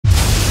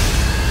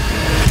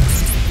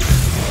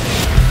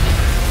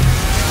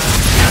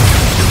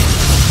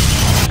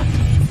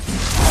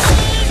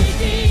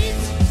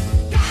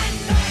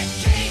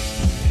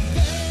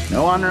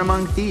wander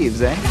among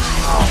thieves, eh?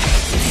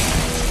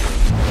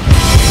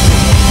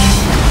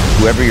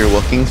 Whoever you're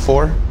looking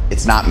for,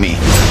 it's not me.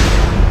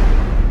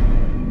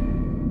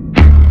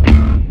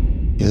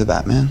 You're the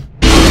Batman?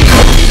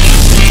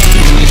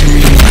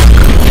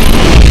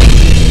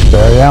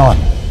 Barry Allen.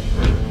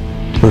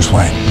 Bruce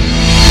Wayne.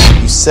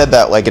 You said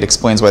that like it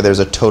explains why there's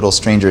a total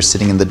stranger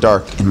sitting in the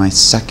dark in my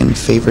second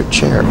favorite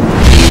chair.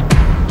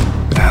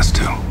 It has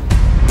to.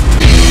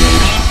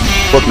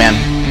 Look, man,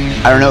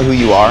 I don't know who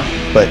you are,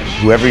 but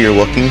whoever you're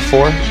looking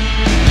for,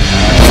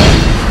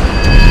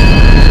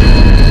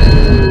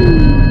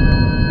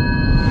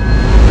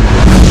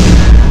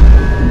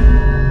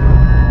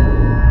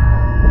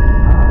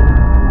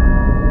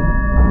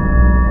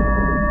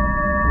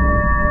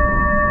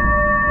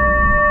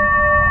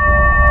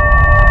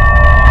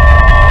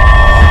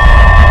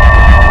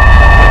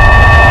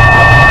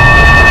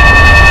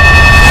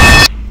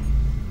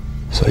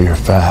 So you're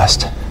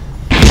fast.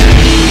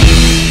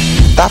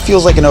 that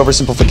feels like an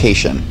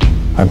oversimplification.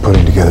 I'm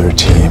putting together a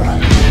team.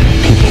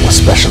 People with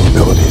special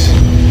abilities.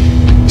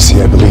 You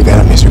see, I believe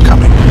enemies are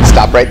coming.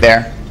 Stop right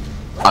there.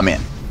 I'm in.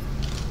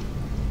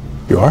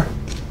 You are?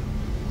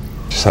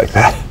 Just like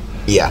that?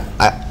 Yeah,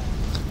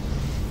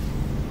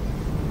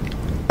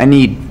 I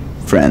need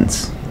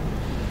friends.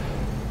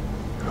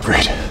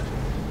 Agreed.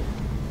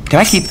 Can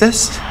I keep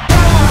this?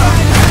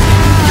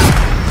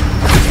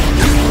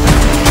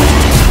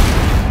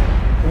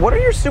 What are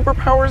your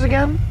superpowers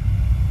again?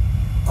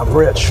 I'm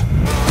rich.